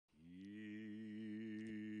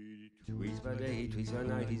Tweets by day, tweets by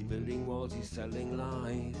night, he's building walls, he's selling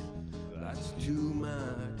lies. That's too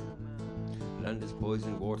mad. Land is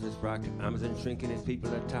poisoned, water's fracked, Amazon shrinking, his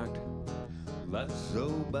people attacked. That's so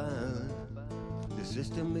bad. The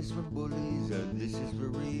system is for bullies, and this is for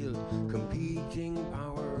real. Competing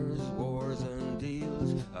powers, wars and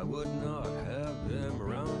deals. I would not have them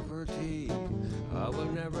around for tea. I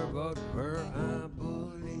will never vote for a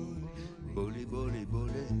bully. Bully, bully,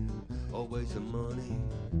 bully, always the money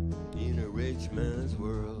in a rich man's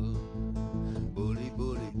world. Bully,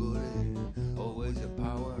 bully, bully, always the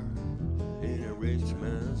power in a rich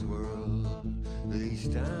man's world. They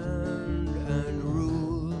stand and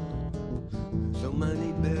rule, so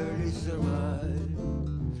many barely survive.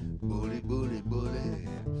 Bully, bully, bully,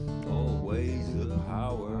 always the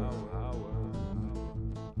power.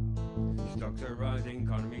 Stocks are rising,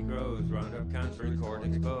 economy grows, roundup cancer in court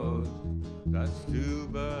exposed. That's too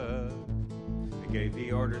bad. They gave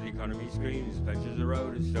the order, the economy screams, pensions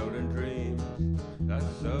eroded, stolen dreams. That's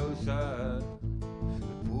so sad.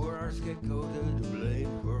 The poor are scapegoated,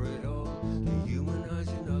 blamed for it all.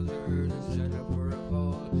 Dehumanizing others and set up for a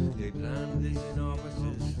fall. They plan this in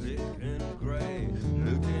offices thick and grey,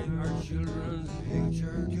 looting our children's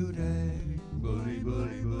future today. Bully,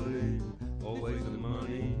 bully, bully, always the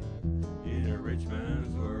money in a rich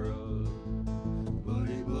man's world.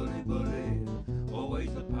 Bully, bully, bully,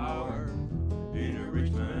 always the power in a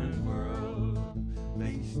rich man's world.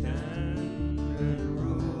 They stand and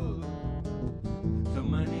rule, so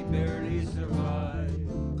many barely survive.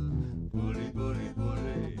 Bully, bully,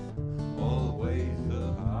 bully, always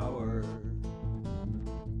the power.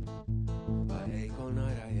 I ache all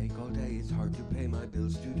night, I ache all day, it's hard to pay my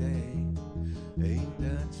bills today. Ain't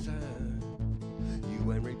that sad?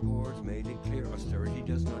 UN reports made it clear austerity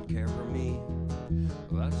does not care for me.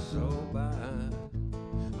 That's so bad.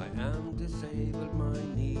 I am disabled, my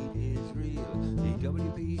need is real. The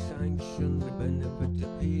WP sanction with benefit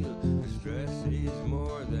appeal. The stress is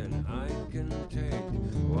more than I can take.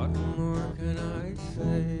 What more can I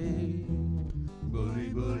say? Bully,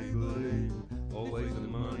 bully, bully, always the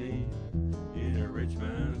money in a rich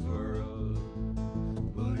man's world.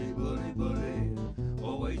 Bully, bully, bully,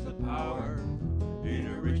 always the power in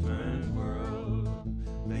a rich man's world.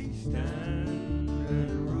 They stand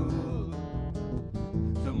and rule,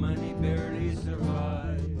 so many barely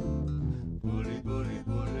survive. Bully, bully,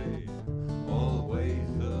 bully, always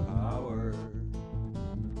the power.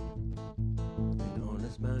 An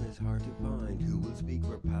honest man is hard to find who will speak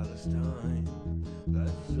for Palestine.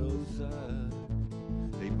 That's so sad.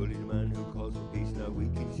 They bully the man who calls for peace, now we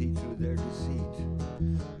can see through their deceit.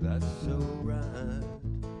 That's so rad.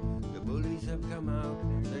 The bullies have come out,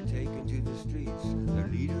 they're taken to the streets. Their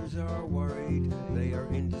leaders are worried, they are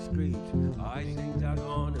indiscreet. I think that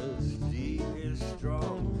honesty is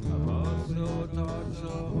strong. I've also thought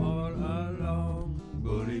so all along.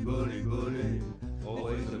 Bully, bully, bully,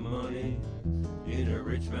 always the money in a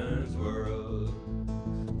rich man's world.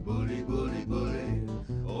 Bully, bully, bully,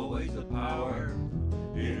 always the power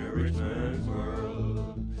in a rich man's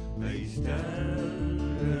world. They stand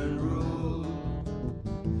and rule,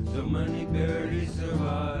 so many barely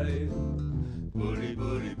survive. Bully,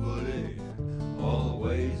 bully, bully,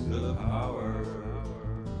 always the power.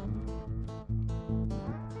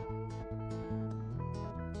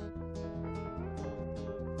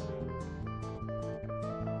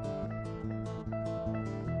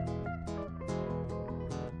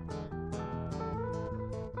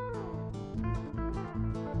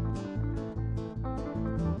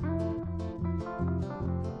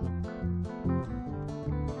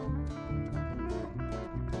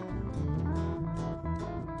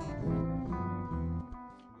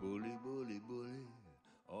 Bully, bully, bully,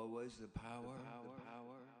 always the power.